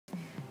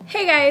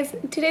Hey guys,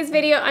 in today's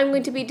video I'm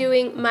going to be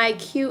doing my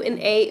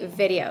Q&A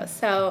video.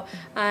 So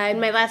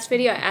in my last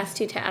video I asked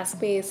you to ask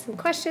me some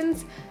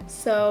questions,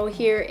 so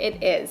here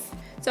it is.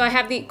 So I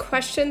have the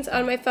questions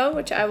on my phone,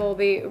 which I will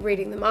be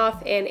reading them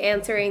off and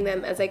answering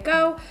them as I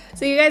go.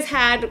 So you guys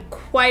had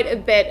quite a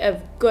bit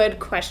of good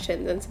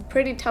questions and some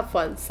pretty tough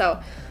ones,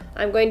 so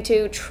I'm going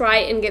to try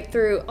and get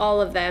through all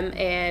of them,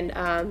 and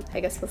I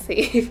guess we'll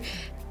see.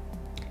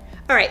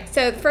 Alright,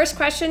 so the first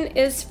question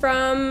is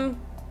from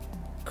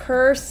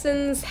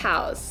Kerson's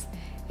house,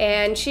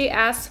 and she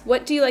asks,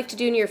 what do you like to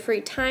do in your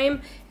free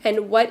time,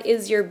 and what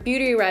is your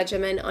beauty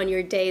regimen on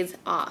your days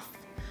off?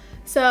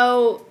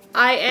 So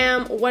I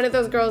am one of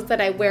those girls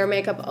that I wear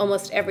makeup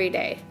almost every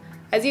day.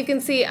 As you can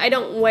see, I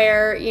don't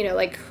wear,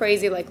 like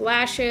crazy like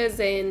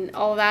lashes and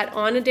all that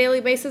on a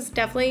daily basis.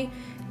 Definitely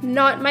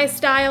not my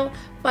style,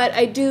 but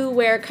I do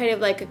wear kind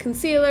of like a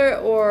concealer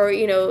or,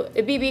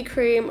 a BB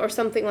cream or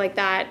something like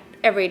that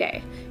every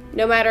day.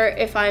 No matter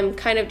if I'm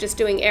kind of just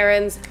doing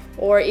errands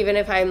or even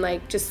if I'm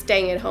like just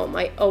staying at home,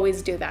 I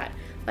always do that.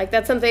 Like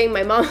that's something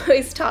my mom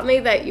always taught me,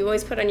 that you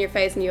always put on your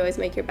face and you always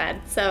make your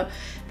bed. So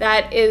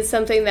that is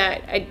something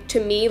that to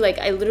me, like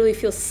I literally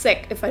feel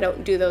sick if I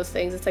don't do those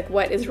things. It's like,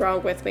 what is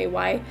wrong with me?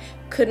 Why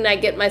couldn't I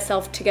get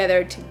myself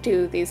together to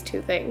do these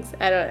two things?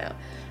 I don't know.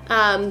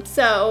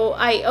 So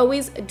I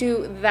always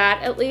do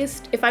that, at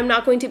least if I'm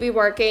not going to be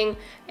working,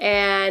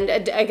 and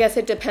I guess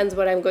it depends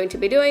what I'm going to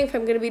be doing. If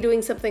I'm going to be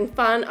doing something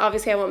fun,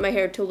 obviously I want my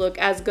hair to look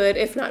as good,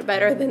 if not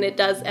better, than it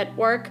does at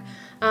work.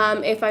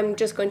 If I'm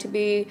just going to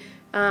be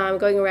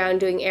going around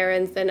doing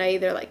errands, then I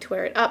either like to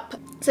wear it up.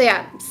 So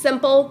yeah,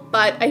 simple,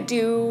 but I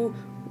do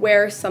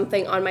wear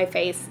something on my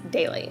face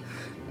daily.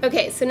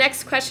 Okay, so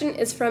next question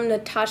is from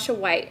Natasha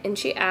White, and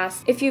she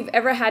asks, if you've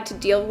ever had to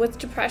deal with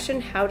depression,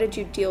 how did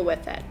you deal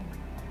with it?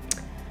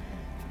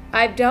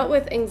 I've dealt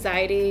with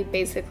anxiety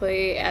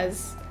basically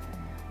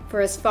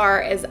for as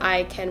far as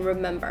I can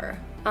remember.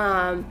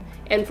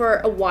 And for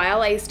a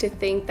while I used to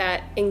think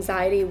that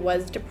anxiety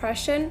was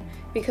depression,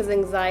 because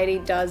anxiety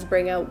does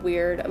bring out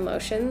weird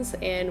emotions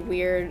and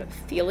weird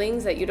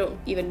feelings that you don't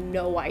even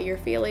know why you're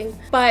feeling.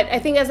 But I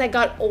think as I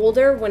got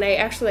older, when I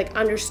actually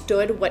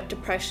understood what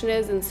depression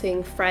is and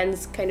seeing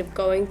friends kind of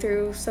going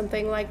through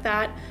something like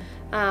that,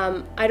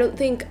 I don't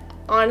think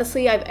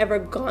honestly I've ever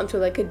gone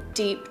through a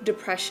deep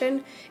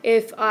depression.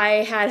 If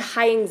I had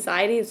high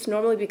anxiety, it's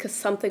normally because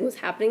something was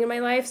happening in my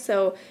life,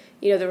 so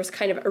there was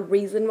kind of a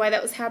reason why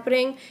that was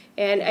happening.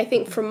 And I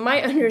think from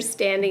my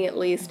understanding at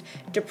least,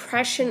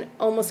 depression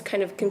almost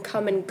kind of can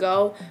come and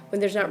go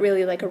when there's not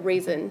really a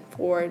reason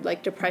for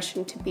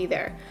depression to be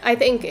there. I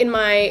think in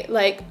my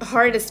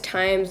hardest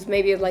times,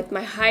 maybe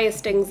my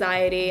highest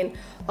anxiety and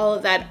all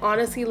of that,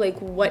 honestly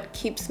what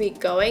keeps me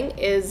going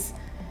is,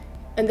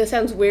 and this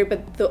sounds weird,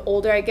 but the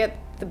older I get,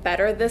 the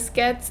better this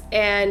gets.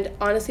 And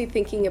honestly,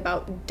 thinking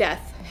about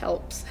death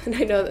helps. And I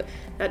know that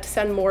not to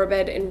sound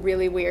morbid and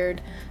really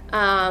weird,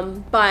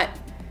 but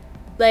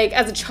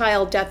as a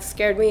child, death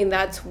scared me, and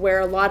that's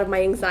where a lot of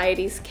my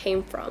anxieties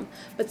came from.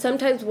 But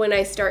sometimes when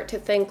I start to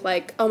think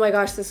oh my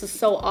gosh, this is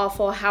so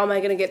awful, how am I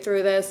gonna get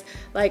through this?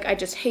 I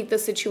just hate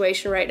this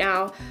situation right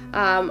now.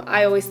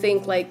 I always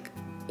think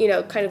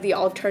kind of the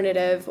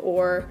alternative,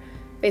 or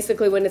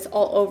basically when it's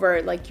all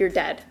over, you're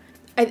dead.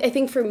 I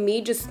think for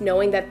me, just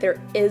knowing that there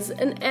is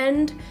an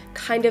end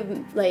kind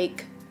of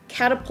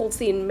catapults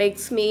me and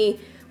makes me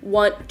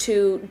want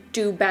to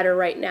do better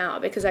right now,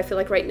 because I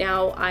feel right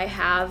now I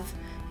have,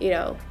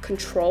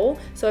 control.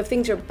 So if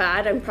things are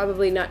bad, I'm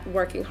probably not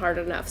working hard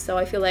enough. So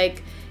I feel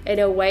in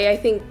a way, I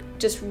think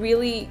just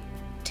really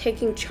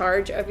taking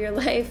charge of your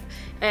life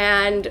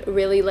and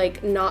really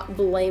not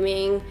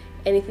blaming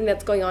anything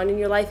that's going on in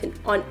your life and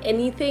on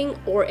anything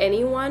or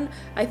anyone,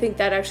 I think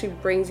that actually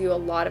brings you a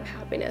lot of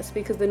happiness,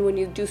 because then when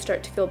you do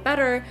start to feel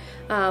better,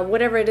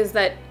 whatever it is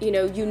that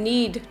you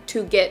need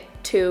to get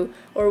to,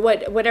 or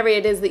whatever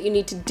it is that you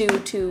need to do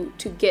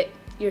to get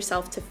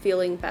yourself to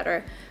feeling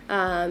better,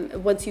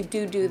 once you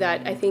do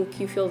that, I think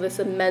you feel this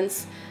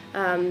immense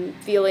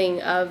feeling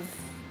of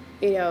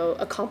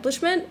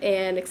accomplishment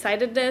and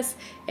excitedness,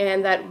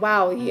 and that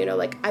wow,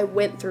 I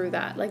went through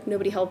that,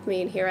 nobody helped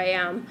me and here I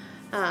am.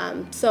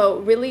 So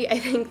really, I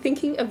think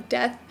thinking of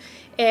death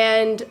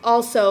and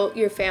also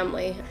your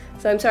family.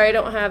 So I'm sorry I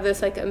don't have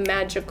this a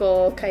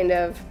magical kind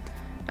of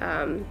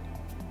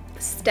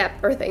step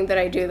or thing that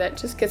I do that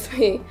just gets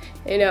me,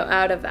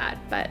 out of that.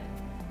 But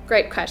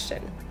great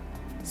question.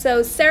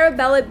 So Sarah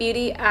Bella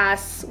Beauty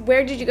asks,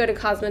 where did you go to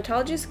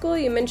cosmetology school?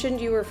 You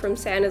mentioned you were from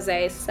San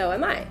Jose, so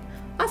am I.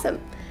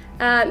 Awesome.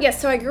 Yes,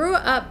 so I grew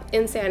up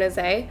in San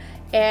Jose,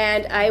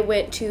 and I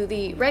went to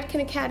the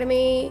Redken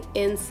Academy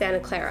in Santa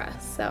Clara.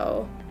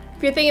 So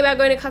if you're thinking about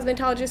going to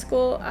cosmetology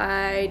school,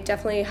 I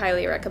definitely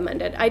highly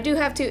recommend it. I do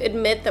have to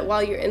admit that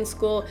while you're in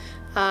school,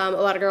 a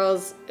lot of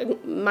girls,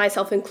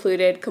 myself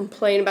included,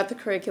 complain about the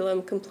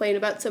curriculum, complain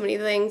about so many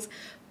things.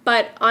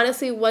 But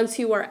honestly, once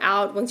you are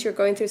out, once you're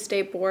going through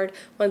state board,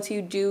 once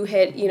you do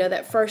hit,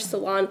 that first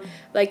salon,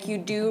 you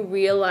do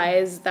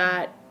realize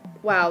that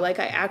wow, like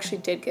I actually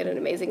did get an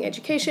amazing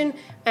education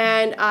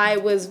and I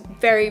was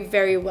very,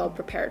 very well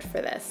prepared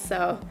for this.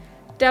 So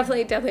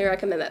definitely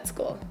recommend that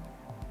school.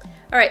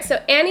 All right, so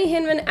Annie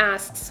Hinman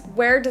asks,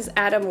 where does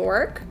Adam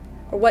work?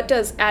 Or what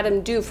does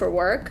Adam do for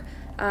work?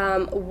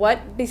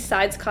 What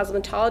besides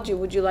cosmetology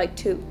would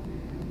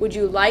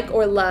you like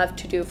or love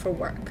to do for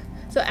work?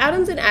 So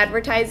Adam's in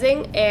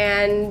advertising,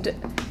 and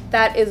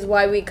that is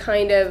why we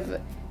kind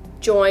of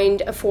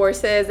joined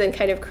forces and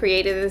kind of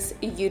created this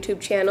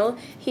YouTube channel.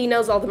 He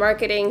knows all the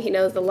marketing, he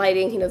knows the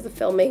lighting, he knows the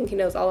filming, he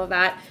knows all of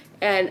that,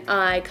 and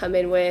I come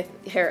in with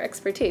hair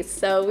expertise.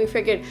 So we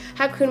figured,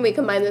 how can we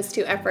combine those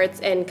two efforts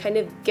and kind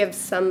of give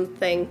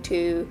something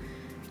to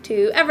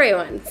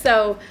everyone?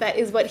 So that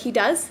is what he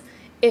does.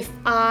 If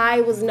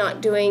I was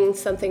not doing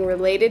something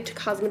related to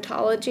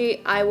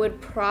cosmetology, I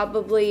would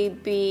probably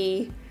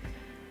be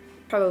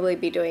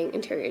doing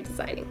interior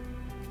designing.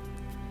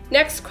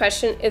 Next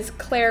question is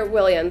Claire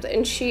Williams,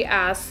 and she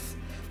asks,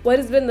 what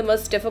has been the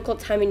most difficult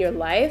time in your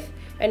life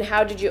and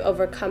how did you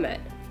overcome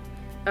it?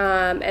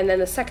 And then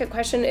the second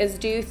question is,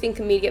 do you think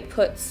media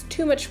puts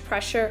too much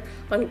pressure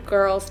on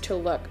girls to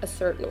look a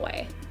certain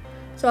way?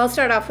 So I'll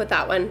start off with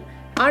that one.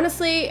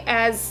 Honestly,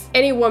 as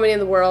any woman in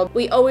the world,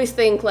 we always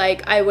think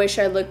like, I wish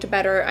I looked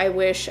better, I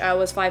wish I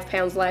was 5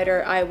 pounds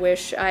lighter, I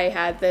wish I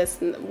had this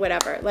and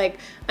whatever. Like,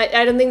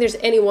 I don't think there's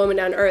any woman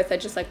on earth that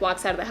just like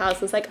walks out of the house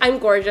and is like, I'm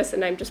gorgeous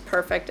and I'm just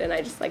perfect and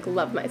I just like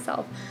love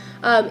myself.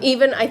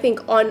 Even I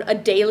think on a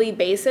daily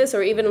basis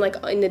or even like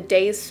in a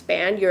day's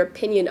span, your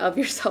opinion of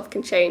yourself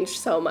can change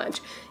so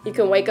much. You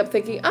can wake up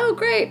thinking, oh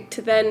great,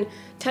 to then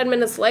 10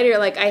 minutes later you're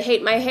like, I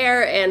hate my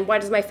hair and why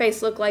does my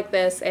face look like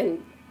this,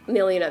 and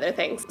million other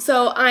things.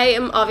 So I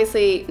am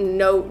obviously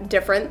no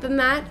different than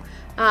that.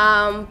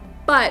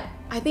 But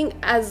I think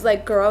as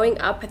like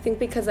growing up, I think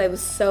because I was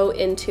so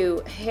into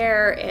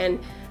hair and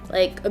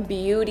like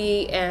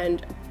beauty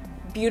and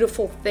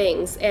beautiful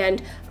things,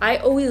 and I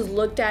always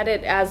looked at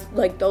it as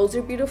like those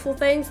are beautiful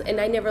things, and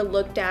I never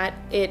looked at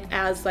it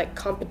as like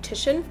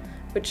competition,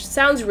 which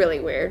sounds really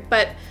weird,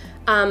 but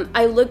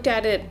I looked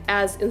at it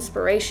as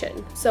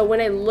inspiration. So when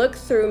I looked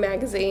through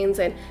magazines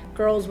and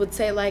girls would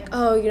say like,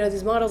 oh, you know,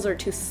 these models are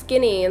too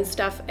skinny and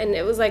stuff, and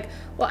it was like,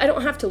 well, I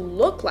don't have to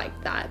look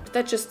like that.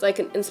 That's just like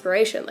an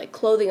inspiration. Like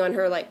clothing on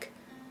her like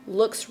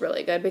looks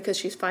really good because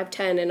she's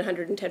 5'10" and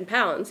 110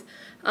 pounds.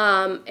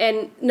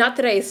 And not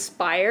that I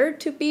aspire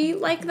to be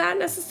like that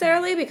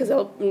necessarily, because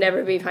I'll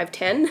never be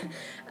 5'10".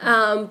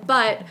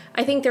 But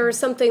I think there was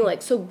something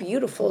like so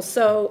beautiful,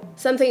 so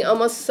something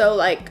almost so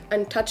like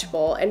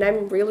untouchable, and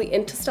I'm really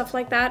into stuff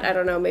like that. I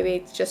don't know, maybe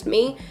it's just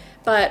me,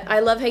 but I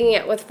love hanging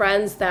out with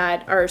friends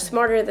that are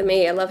smarter than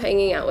me. I love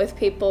hanging out with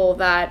people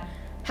that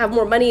have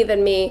more money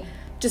than me,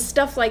 just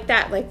stuff like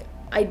that. Like,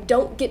 I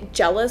don't get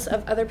jealous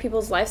of other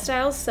people's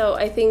lifestyles, so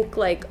I think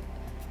like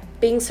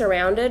being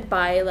surrounded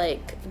by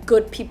like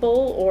good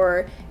people,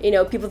 or you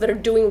know, people that are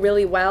doing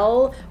really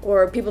well,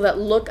 or people that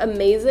look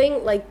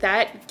amazing, like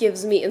that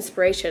gives me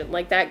inspiration.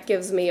 Like that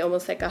gives me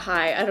almost like a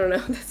high. I don't know,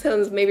 that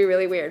sounds maybe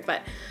really weird,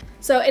 but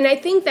so, and I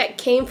think that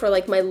came for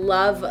like my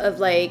love of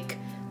like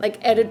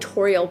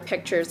editorial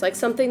pictures, like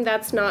something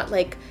that's not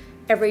like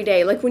every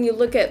day. Like when you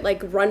look at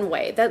like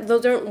runway,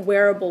 those aren't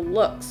wearable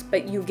looks,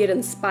 but you get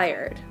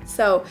inspired.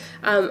 So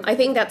I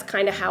think that's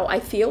kind of how I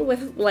feel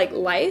with like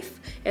life,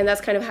 and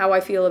that's kind of how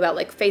I feel about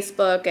like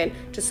Facebook and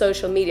just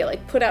social media,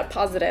 like put out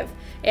positive.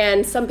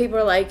 And some people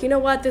are like, you know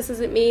what, this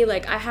isn't me,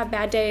 like I have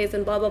bad days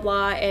and blah blah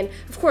blah, and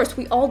of course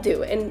we all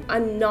do, and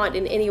I'm not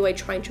in any way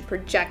trying to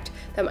project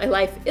that my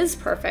life is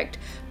perfect.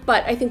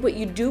 But I think what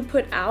you do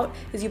put out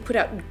is you put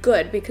out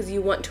good because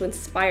you want to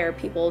inspire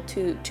people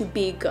to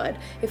be good.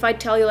 If I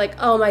tell you like,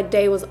 oh, my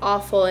day was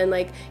awful and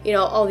like, you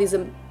know, all these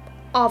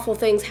awful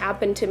things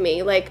happened to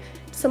me, like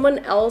someone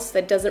else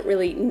that doesn't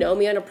really know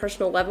me on a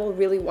personal level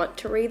really want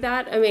to read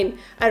that? I mean,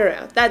 I don't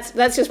know.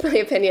 That's just my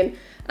opinion.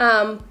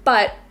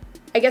 But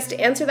I guess to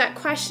answer that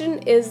question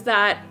is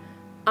that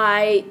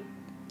I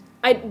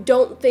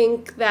don't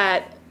think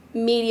that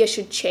media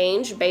should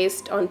change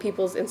based on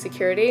people's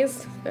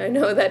insecurities. I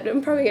know that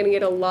I'm probably going to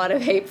get a lot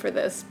of hate for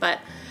this, but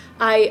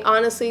I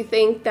honestly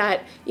think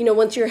that, you know,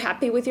 once you're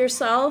happy with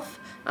yourself,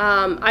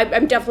 I'm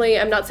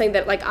not saying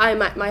that like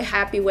I'm at my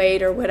happy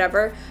weight or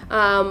whatever,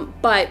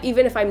 but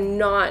even if I'm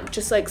not,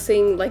 just like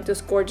seeing like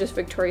this gorgeous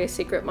Victoria's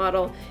Secret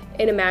model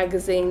in a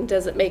magazine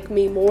doesn't make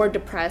me more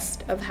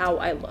depressed of how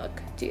I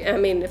look. I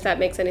mean, if that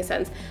makes any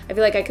sense. I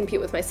feel like I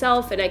compete with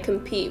myself, and I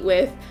compete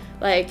with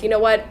like, you know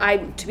what,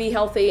 to be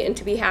healthy and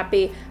to be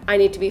happy, I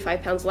need to be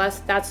 5 pounds less.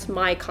 That's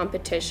my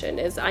competition,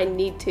 is I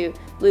need to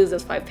lose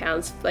those 5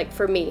 pounds, like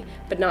for me,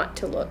 but not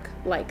to look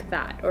like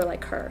that or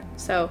like her.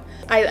 So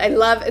I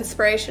love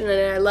inspiration,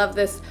 and I love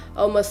this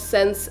almost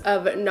sense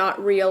of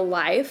not real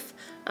life.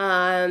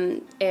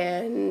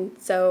 And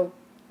so,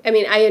 I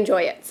mean, I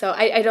enjoy it. So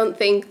I don't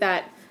think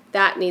that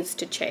needs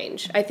to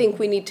change. I think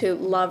we need to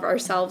love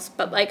ourselves,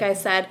 but like I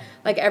said,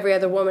 like every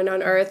other woman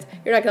on earth,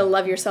 you're not going to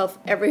love yourself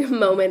every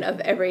moment of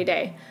every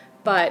day.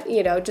 But,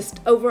 you know, just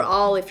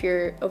overall, if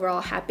you're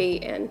overall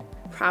happy and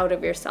proud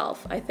of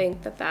yourself, I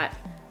think that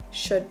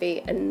should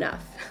be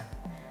enough.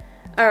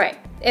 All right,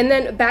 and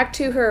then back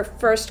to her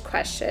first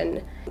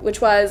question, which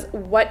was,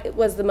 what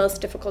was the most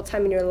difficult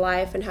time in your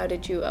life and how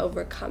did you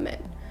overcome it?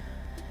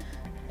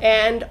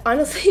 And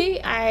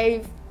honestly,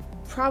 I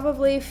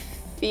probably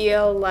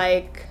feel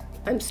like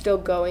I'm still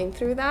going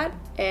through that.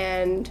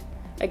 And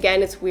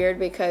again, it's weird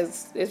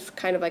because it's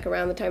kind of like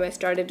around the time I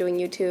started doing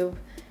YouTube,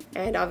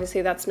 and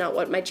obviously that's not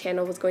what my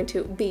channel was going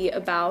to be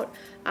about.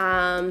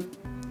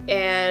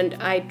 And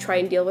I try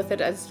and deal with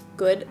it as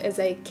good as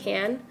I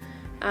can.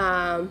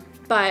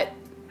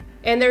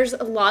 And there's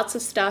lots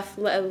of stuff,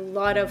 a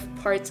lot of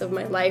parts of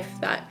my life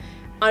that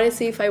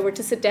honestly, if I were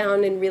to sit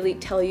down and really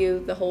tell you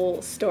the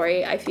whole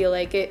story, I feel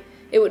like it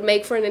would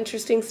make for an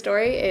interesting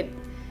story.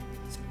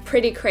 It's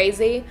pretty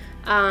crazy.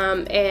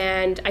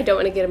 And I don't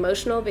want to get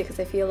emotional because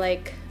I feel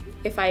like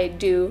if I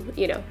do,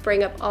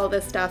 bring up all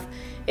this stuff,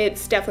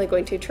 it's definitely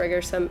going to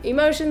trigger some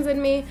emotions in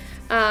me.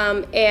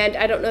 And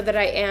I don't know that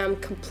I am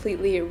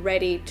completely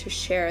ready to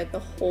share the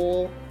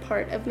whole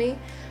part of me,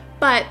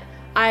 but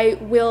I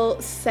will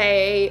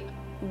say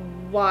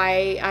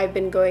why I've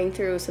been going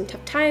through some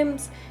tough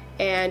times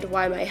and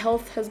why my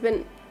health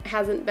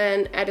hasn't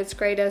been at its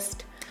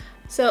greatest.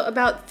 So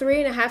about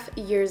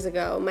 3.5 years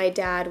ago, my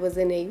dad was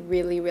in a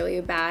really,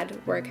 really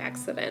bad work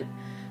accident.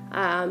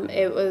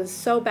 It was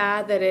so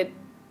bad that it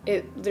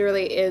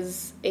literally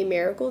is a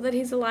miracle that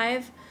he's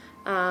alive,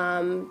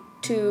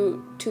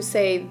 to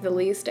say the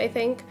least, I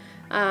think.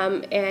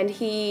 And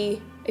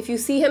if you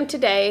see him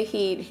today,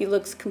 he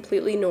looks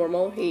completely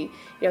normal. He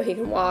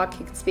can walk,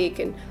 he can speak,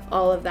 and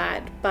all of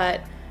that.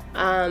 But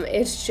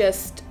it's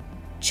just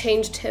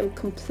changed him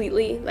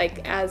completely,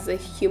 like as a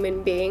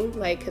human being.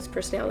 Like his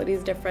personality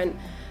is different.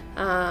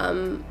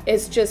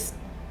 It's just,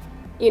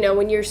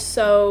 when you're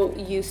so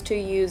used to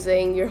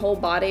using your whole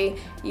body,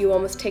 you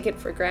almost take it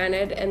for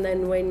granted. And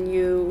then when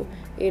you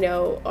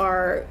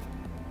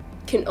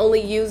can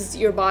only use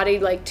your body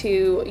like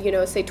to,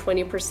 say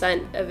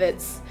 20% of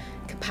its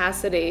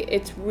capacity,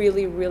 it's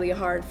really, really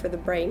hard for the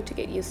brain to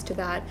get used to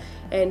that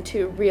and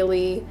to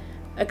really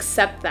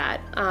accept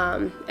that.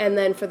 And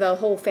then for the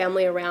whole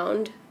family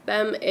around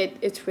them,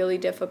 it's really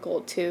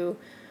difficult to,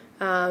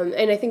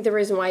 and I think the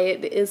reason why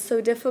it is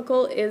so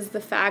difficult is the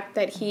fact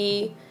that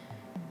he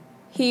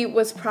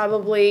was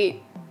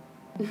probably,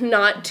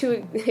 not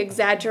to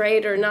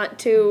exaggerate or not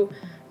to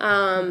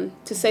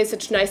say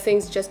such nice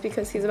things just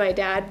because he's my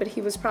dad, but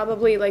he was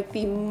probably like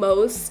the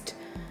most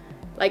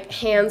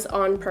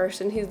hands-on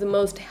person. He's the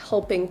most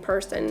helping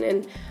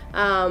person,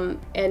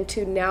 and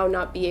to now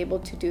not be able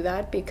to do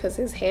that because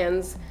his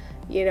hands,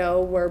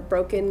 were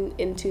broken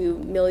into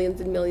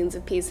millions and millions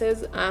of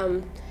pieces.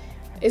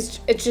 It's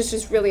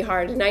just really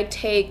hard. And I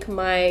take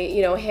my,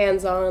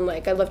 hands-on,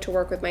 I love to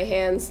work with my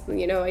hands,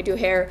 I do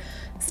hair,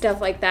 stuff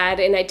like that,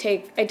 and I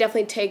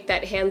definitely take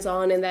that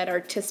hands-on and that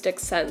artistic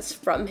sense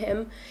from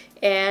him.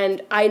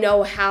 And I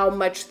know how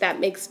much that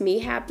makes me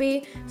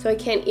happy, so I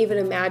can't even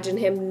imagine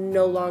him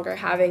no longer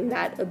having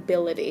that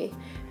ability.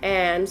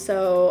 And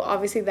so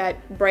obviously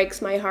that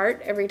breaks my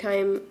heart every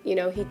time, he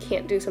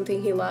can't do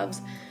something he loves.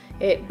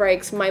 It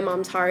breaks my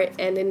mom's heart,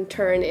 and in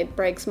turn it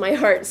breaks my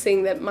heart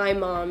seeing that my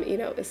mom,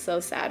 is so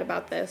sad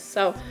about this.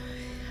 So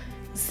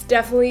it's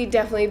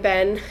definitely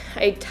been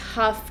a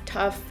tough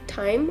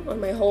time on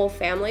my whole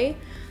family.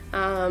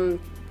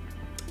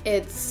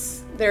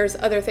 There's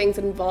other things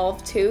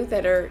involved too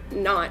that are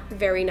not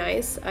very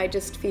nice. I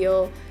just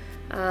feel,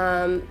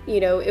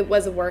 it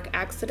was a work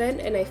accident,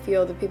 and I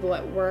feel the people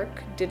at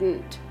work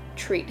didn't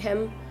treat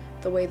him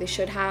the way they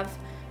should have.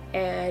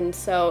 And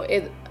so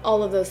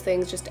all of those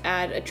things just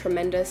add a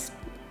tremendous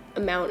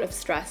amount of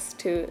stress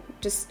to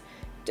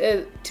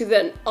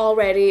the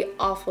already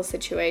awful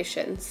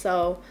situation.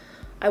 So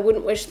I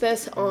wouldn't wish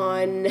this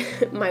on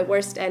my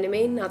worst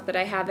enemy, not that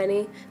I have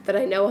any that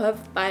I know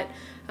of, but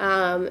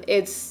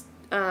it's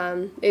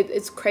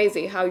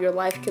crazy how your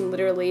life can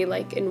literally,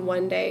 in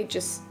one day,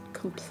 just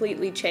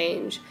completely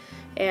change.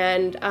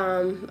 And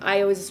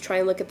I always try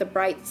and look at the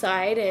bright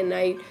side, and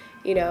I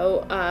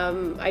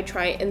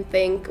try and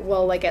think,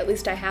 well, at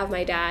least I have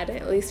my dad,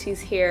 at least he's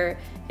here,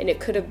 and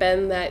it could have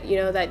been that,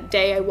 that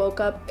day I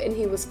woke up and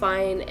he was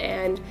fine,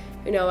 and,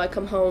 I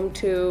come home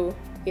to,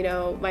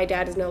 my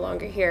dad is no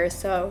longer here.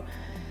 So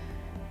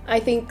I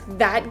think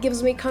that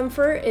gives me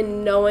comfort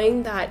in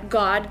knowing that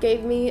God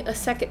gave me a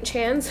second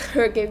chance,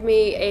 or gave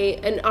me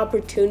an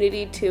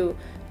opportunity to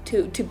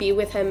be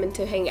with him and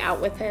to hang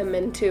out with him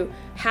and to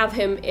have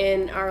him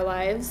in our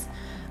lives.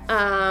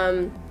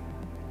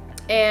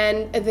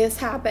 And this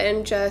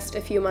happened just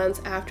a few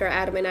months after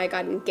Adam and I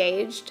got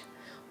engaged,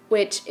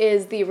 which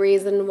is the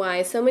reason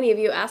why so many of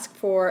you ask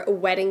for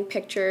wedding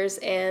pictures,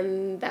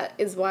 and that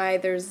is why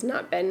there's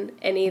not been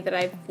any that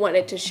I've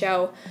wanted to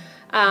show.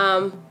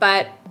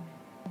 But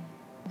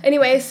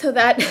anyway, so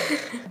that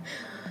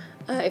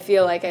I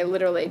feel like I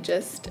literally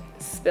just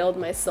spilled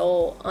my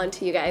soul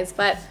onto you guys.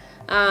 But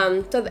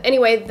so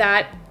anyway,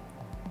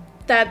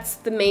 that's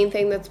the main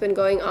thing that's been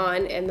going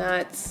on, and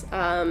that's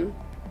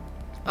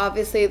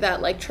obviously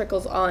that like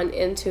trickles on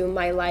into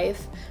my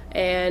life.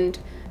 And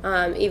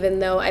even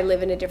though I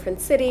live in a different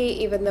city,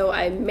 even though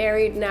I'm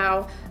married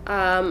now,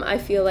 I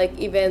feel like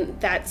even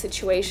that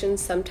situation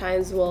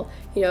sometimes will,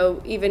 you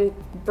know, even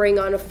bring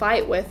on a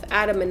fight with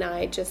Adam and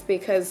I, just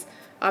because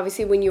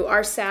obviously when you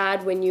are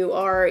sad, when you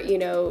are, you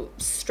know,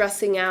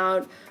 stressing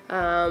out,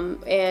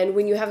 and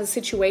when you have a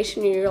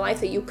situation in your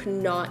life that you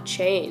cannot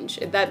change,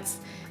 that's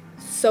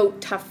so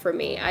tough for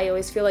me. I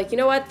always feel like, you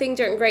know what, things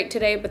aren't great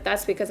today, but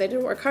that's because I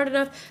didn't work hard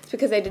enough. It's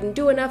because I didn't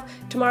do enough.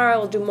 Tomorrow I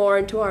will do more,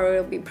 and tomorrow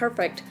it'll be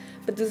perfect.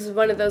 But this is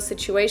one of those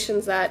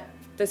situations that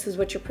this is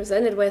what you're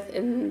presented with,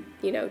 and,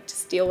 you know,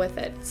 just deal with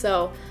it.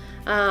 So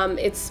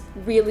it's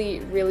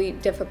really, really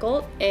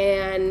difficult.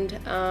 And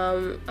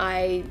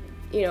I,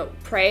 you know,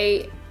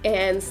 pray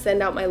and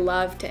send out my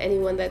love to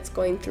anyone that's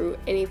going through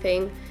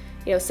anything,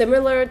 you know,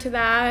 similar to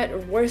that or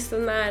worse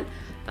than that.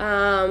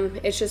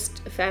 It's just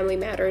family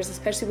matters,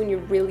 especially when you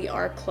really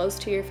are close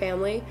to your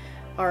family,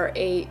 are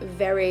a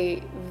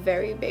very,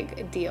 very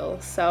big deal.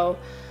 So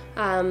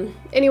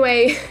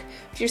anyway,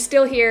 if you're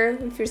still here,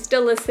 if you're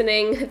still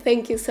listening,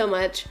 thank you so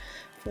much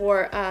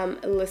for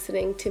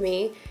listening to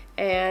me.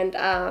 And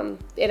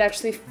it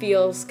actually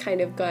feels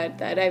kind of good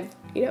that I've,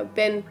 you know,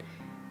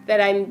 that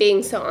I'm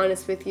being so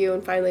honest with you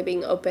and finally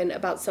being open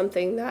about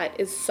something that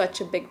is such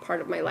a big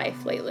part of my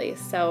life lately.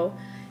 So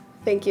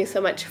thank you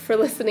so much for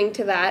listening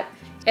to that.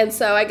 And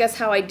so I guess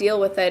how I deal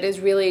with it is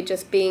really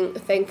just being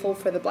thankful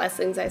for the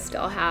blessings I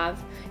still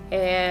have,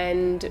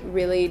 and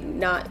really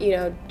not, you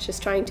know,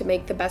 just trying to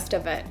make the best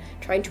of it,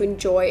 trying to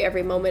enjoy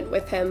every moment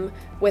with him,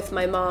 with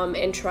my mom,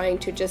 and trying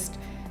to just,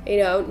 you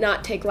know,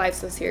 not take life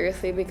so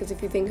seriously, because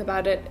if you think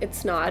about it,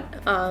 it's not.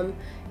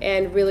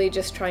 And really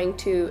just trying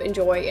to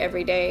enjoy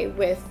every day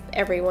with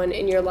everyone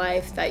in your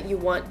life that you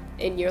want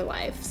in your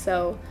life.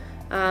 So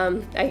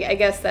I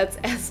guess that's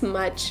as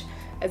much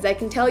as I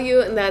can tell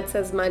you, and that's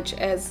as much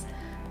as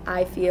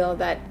I feel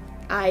that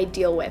I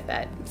deal with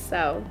it.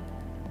 So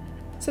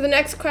the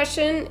next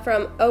question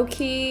from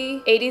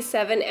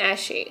Oki87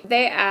 Ashy.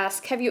 They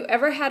ask, have you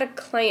ever had a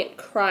client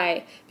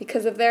cry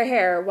because of their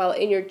hair while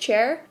in your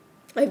chair?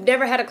 I've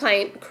never had a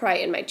client cry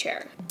in my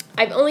chair.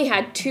 I've only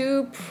had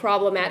 2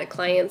 problematic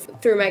clients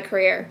through my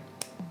career.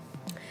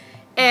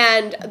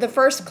 And the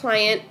first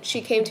client, she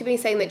came to me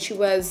saying that she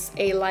was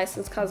a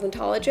licensed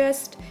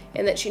cosmetologist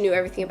and that she knew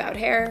everything about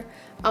hair.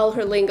 All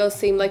her lingo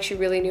seemed like she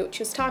really knew what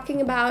she was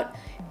talking about.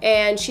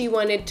 And she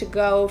wanted to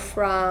go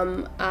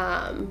from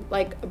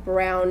like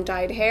brown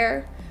dyed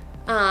hair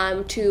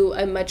to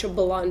a much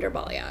blonder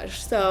balayage.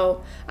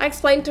 So I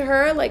explained to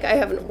her, like, I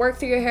haven't worked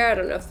through your hair, I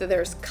don't know if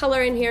there's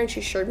color in here, and she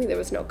assured me there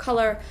was no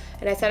color.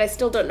 And I said I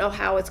still don't know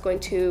how it's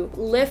going to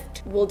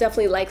lift. We'll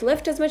definitely like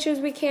lift as much as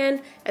we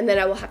can, and then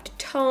I will have to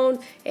tone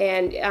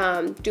and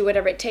do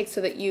whatever it takes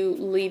so that you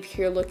leave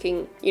here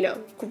looking, you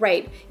know,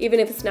 great, even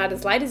if it's not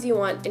as light as you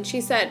want. And she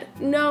said,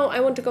 no,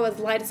 I want to go as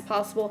light as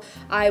possible.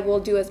 I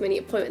will do as many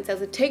appointments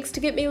as it takes to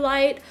get me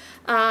light,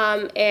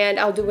 and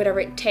I'll do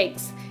whatever it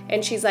takes.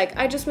 And she's like,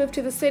 I just moved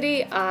to the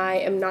city, I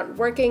am not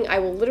working, I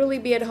will literally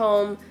be at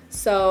home,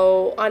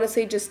 so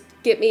honestly just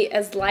get me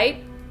as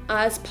light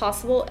as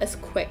possible, as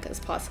quick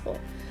as possible.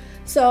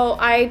 So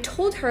I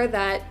told her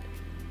that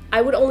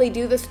I would only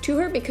do this to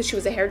her because she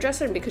was a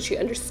hairdresser and because she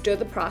understood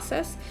the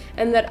process,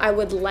 and that I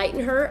would lighten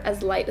her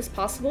as light as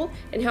possible,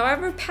 and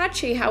however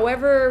patchy,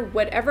 however,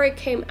 whatever it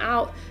came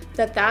out,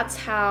 that's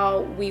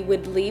how we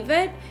would leave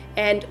it,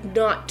 and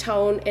not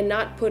tone and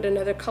not put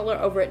another color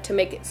over it to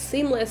make it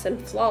seamless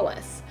and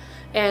flawless.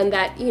 And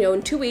that, you know,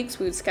 in 2 weeks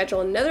we would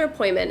schedule another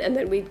appointment and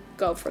then we'd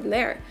go from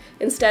there,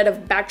 instead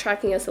of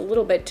backtracking us a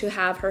little bit to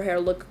have her hair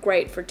look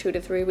great for 2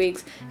 to 3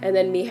 weeks and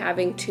then me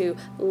having to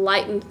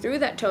lighten through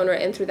that toner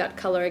and through that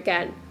color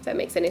again, if that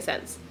makes any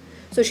sense.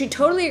 So she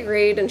totally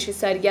agreed, and she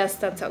said, yes,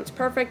 that sounds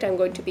perfect. I'm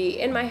going to be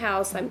in my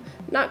house. I'm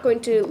not going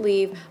to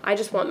leave. I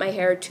just want my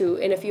hair to,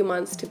 in a few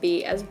months, to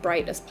be as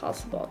bright as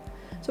possible.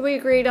 So we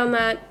agreed on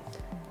that.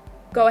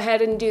 Go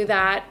ahead and do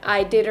that.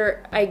 I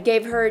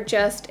gave her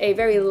just a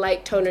very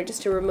light toner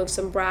just to remove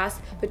some brass,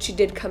 but she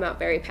did come out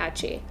very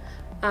patchy.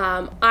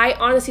 I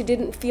honestly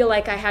didn't feel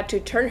like I had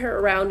to turn her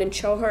around and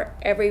show her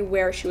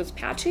everywhere she was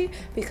patchy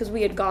because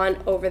we had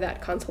gone over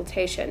that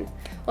consultation.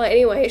 Well,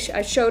 anyway,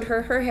 I showed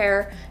her her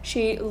hair.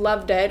 She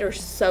loved it, or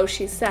so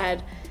she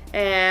said.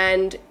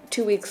 And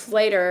 2 weeks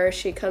later,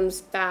 she comes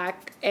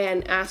back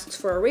and asks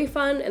for a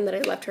refund, and that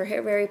I left her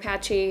hair very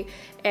patchy,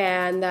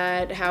 and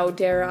that how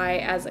dare I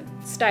as a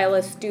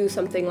stylist do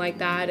something like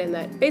that, and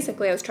that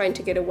basically I was trying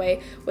to get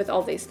away with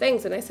all these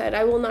things. And I said,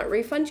 I will not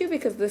refund you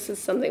because this is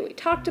something we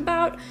talked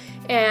about,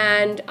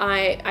 and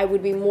I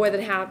would be more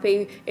than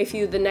happy if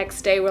you the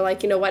next day were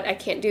like, you know what, I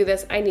can't do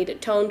this, I need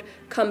it toned,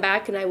 come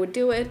back and I would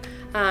do it.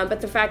 But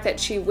the fact that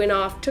she went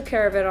off, took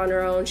care of it on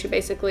her own, she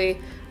basically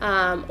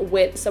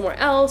went somewhere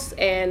else,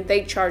 and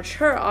they charged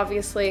her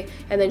obviously,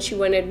 and then she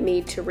wanted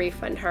me to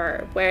refund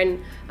her,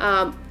 when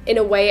in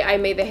a way I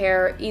made the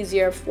hair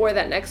easier for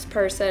that next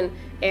person.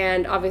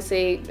 And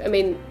obviously, I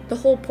mean, the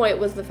whole point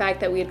was the fact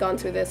that we had gone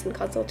through this in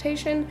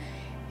consultation,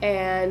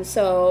 And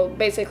so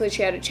basically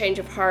she had a change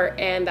of heart,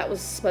 and that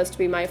was supposed to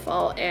be my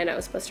fault, and I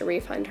was supposed to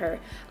refund her.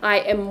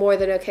 I am more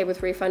than okay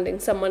with refunding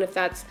someone if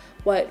that's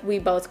what we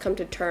both come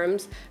to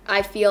terms.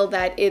 I feel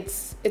that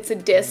it's a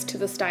diss to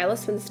the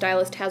stylist when the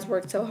stylist has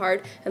worked so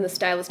hard and the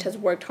stylist has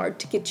worked hard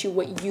to get you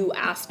what you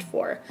asked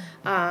for.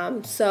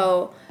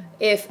 So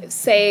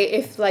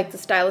if like the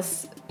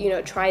stylist, you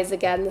know, tries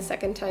again the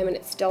second time and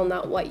it's still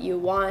not what you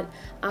want,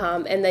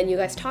 and then you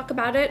guys talk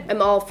about it,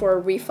 I'm all for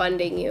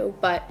refunding you,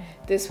 but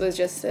this was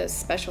just a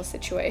special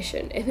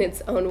situation in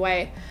its own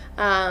way.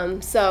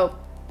 So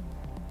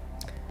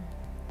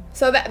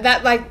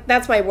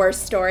that's my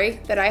worst story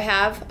that I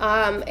have,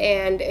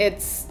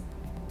 and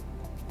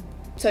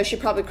so she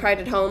probably cried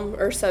at home,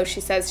 or so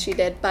she says she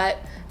did, but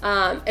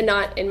and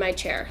not in my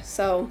chair.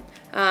 So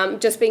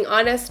just being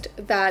honest,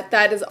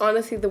 that is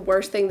honestly the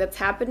worst thing that's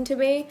happened to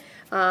me.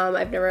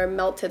 I've never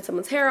melted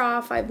someone's hair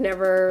off. I've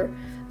never,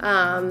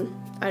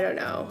 I don't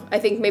know. I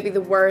think maybe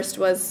the worst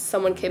was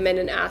someone came in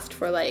and asked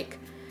for like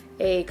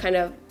a kind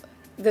of,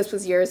 this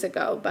was years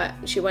ago, but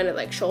she wanted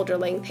like shoulder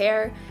length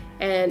hair,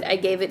 and I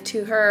gave it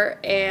to her,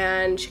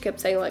 and she kept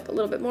saying like a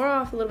little bit more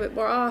off, a little bit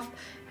more off,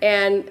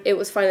 and it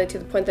was finally to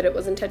the point that it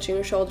wasn't touching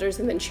her shoulders,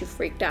 and then she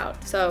freaked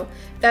out. So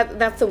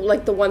that's the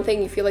one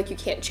thing you feel like you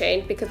can't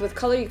change, because with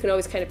color you can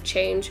always kind of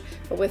change,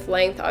 but with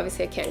length,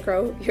 obviously I can't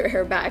grow your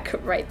hair back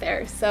right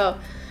there. So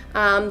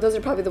those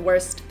are probably the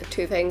worst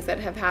two things that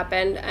have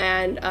happened,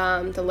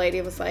 and the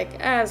lady was like,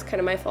 it's kind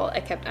of my fault.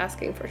 I kept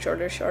asking for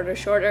shorter, shorter,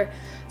 shorter,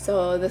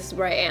 so this is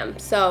where I am.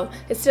 So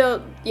it's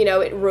still, you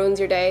know, it ruins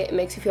your day. It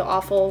makes you feel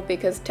awful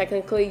because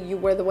technically you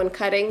were the one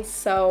cutting.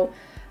 So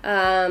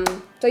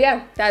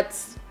yeah,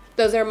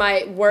 those are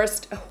my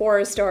worst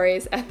horror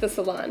stories at the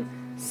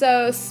salon.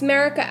 So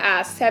Smerica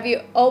asks, have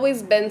you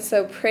always been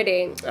so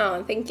pretty?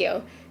 Oh, thank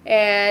you.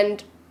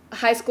 And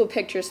high school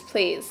pictures,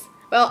 please.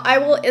 Well, I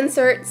will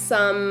insert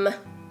some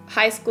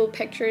high school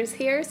pictures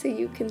here so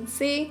you can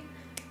see.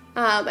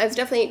 I was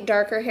definitely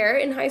darker hair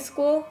in high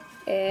school,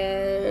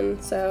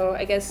 and so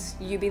I guess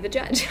you be the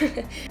judge.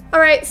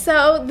 Alright,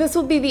 so this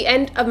will be the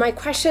end of my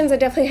questions. I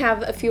definitely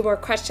have a few more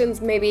questions.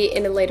 Maybe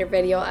in a later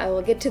video I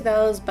will get to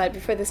those, but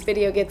before this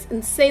video gets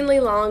insanely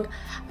long,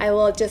 I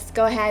will just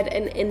go ahead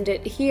and end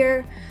it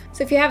here.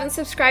 So if you haven't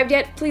subscribed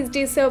yet, please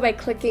do so by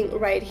clicking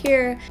right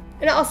here.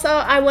 And also,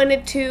 I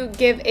wanted to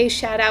give a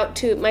shout out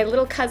to my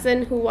little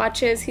cousin who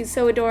watches. He's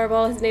so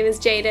adorable. His name is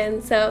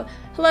Jaden. So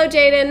hello,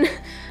 Jaden.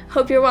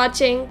 Hope you're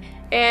watching.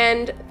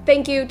 And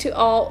thank you to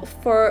all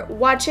for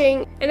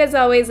watching. And as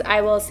always,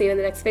 I will see you in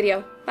the next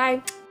video.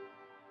 Bye.